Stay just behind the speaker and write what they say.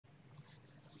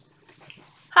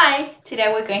Hi, today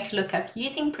we're going to look at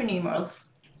using pronumerals.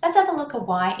 Let's have a look at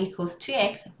y equals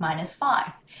 2x minus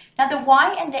 5. Now the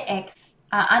y and the x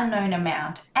are unknown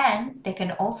amount and they can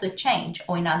also change,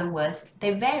 or in other words, they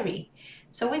vary.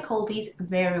 So we call these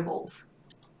variables.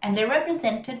 And they're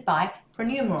represented by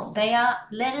pronumerals. They are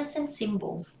letters and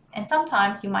symbols, and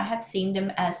sometimes you might have seen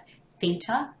them as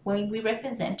theta when we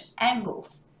represent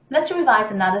angles. Let's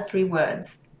revise another three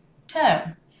words.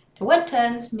 Term. The word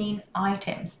terms mean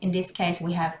items. In this case,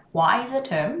 we have y is a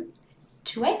term,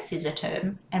 2x is a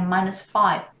term, and minus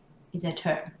 5 is a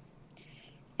term.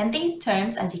 And these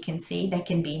terms, as you can see, they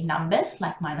can be numbers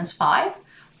like minus 5,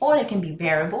 or they can be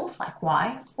variables like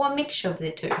y, or a mixture of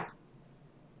the two.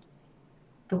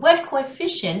 The word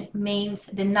coefficient means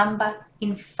the number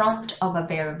in front of a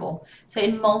variable. So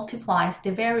it multiplies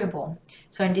the variable.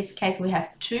 So in this case, we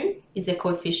have 2 is the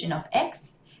coefficient of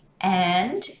x,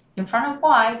 and in front of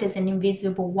y, there's an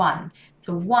invisible 1.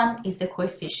 So 1 is the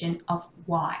coefficient of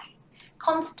y.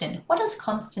 Constant. What does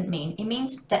constant mean? It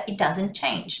means that it doesn't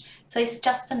change. So it's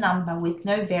just a number with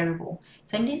no variable.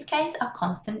 So in this case, our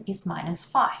constant is minus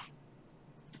 5.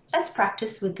 Let's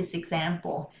practice with this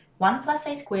example. 1 plus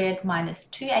a squared minus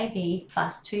 2ab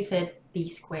plus 2/3 b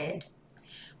squared.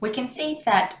 We can see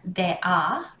that there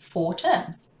are 4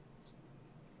 terms.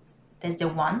 There's the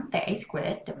 1, the a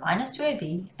squared, the minus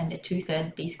 2ab, and the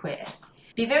 2/3 b squared.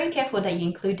 Be very careful that you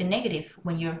include the negative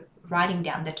when you're writing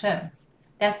down the term.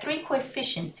 There are 3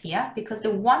 coefficients here because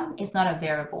the 1 is not a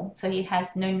variable, so it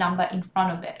has no number in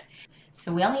front of it.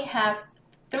 So we only have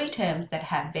 3 terms that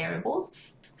have variables.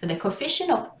 So the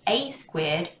coefficient of a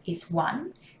squared is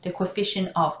 1, the coefficient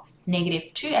of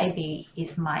negative 2ab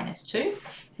is minus 2,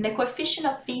 and the coefficient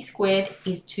of b squared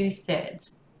is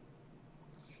 2/3.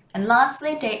 And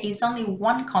lastly, there is only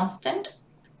one constant,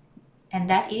 and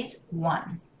that is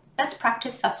 1. Let's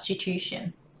practice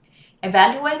substitution.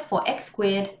 Evaluate for x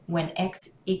squared when x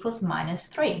equals minus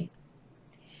 3.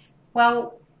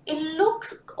 Well, it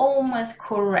looks almost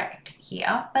correct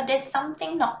here, but there's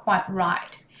something not quite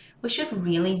right. We should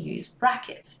really use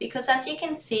brackets because, as you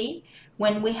can see,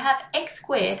 when we have x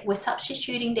squared, we're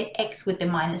substituting the x with the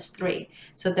minus 3.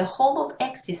 So the whole of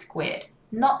x is squared,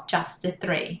 not just the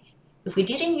 3. If we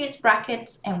didn't use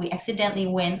brackets and we accidentally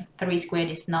went 3 squared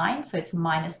is 9, so it's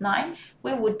minus 9,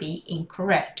 we would be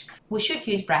incorrect. We should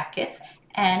use brackets,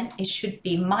 and it should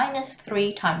be minus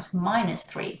 3 times minus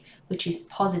 3, which is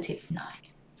positive 9.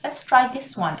 Let's try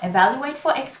this one. Evaluate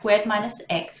for x squared minus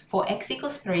x for x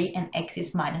equals 3 and x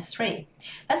is minus 3.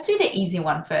 Let's do the easy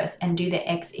one first and do the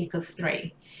x equals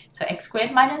 3. So x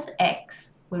squared minus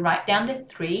x, we write down the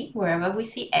 3 wherever we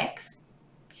see x,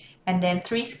 and then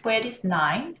 3 squared is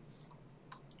 9,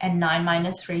 and 9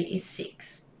 minus 3 is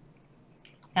 6.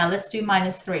 Now let's do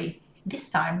minus 3. This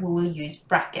time we will use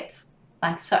brackets,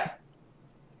 like so.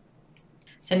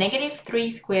 So negative 3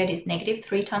 squared is negative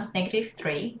 3 times negative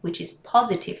 3, which is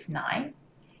positive 9.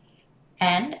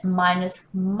 And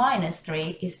minus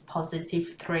 3 is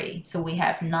positive 3. So we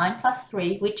have 9 plus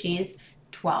 3, which is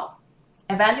 12.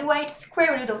 Evaluate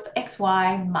square root of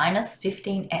xy minus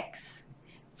 15x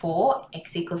for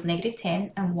x equals negative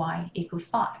 10 and y equals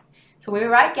 5. So we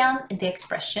write down the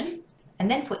expression, and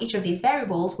then for each of these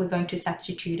variables, we're going to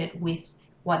substitute it with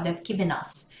what they've given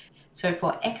us. So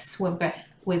for x,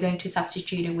 we're going to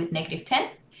substitute it with negative 10,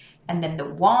 and then the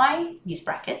y, use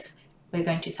brackets, we're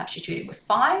going to substitute it with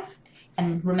 5.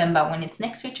 And remember, when it's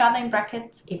next to each other in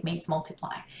brackets, it means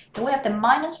multiply. Then we have the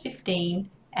minus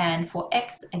 15, and for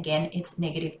x, again, it's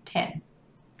negative 10.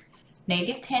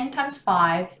 Negative 10 times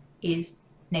 5 is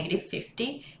negative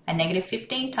 50, and negative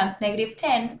 15 times negative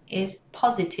 10 is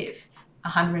positive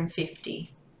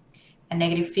 150. And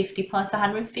negative 50 plus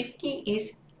 150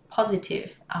 is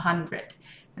positive 100.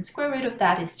 And square root of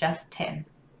that is just 10.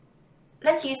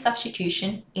 Let's use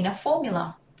substitution in a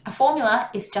formula. A formula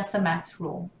is just a maths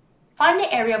rule. Find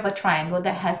the area of a triangle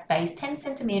that has base 10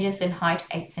 centimeters and height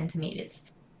 8 centimeters.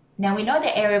 Now we know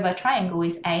the area of a triangle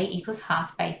is a equals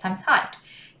half base times height.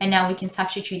 And now we can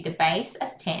substitute the base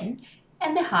as 10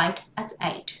 and the height as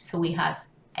 8. So we have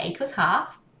a equals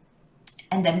half,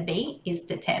 and then b is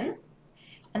the 10,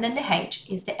 and then the h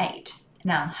is the 8.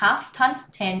 Now half times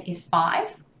 10 is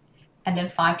 5, and then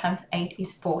 5 times 8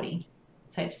 is 40.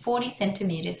 So it's 40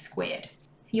 centimeters squared.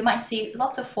 You might see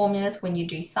lots of formulas when you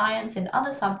do science and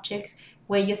other subjects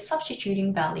where you're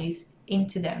substituting values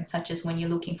into them, such as when you're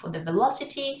looking for the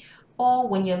velocity or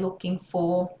when you're looking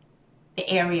for the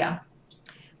area.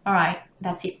 All right,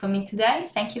 that's it for me today.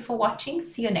 Thank you for watching.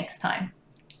 See you next time.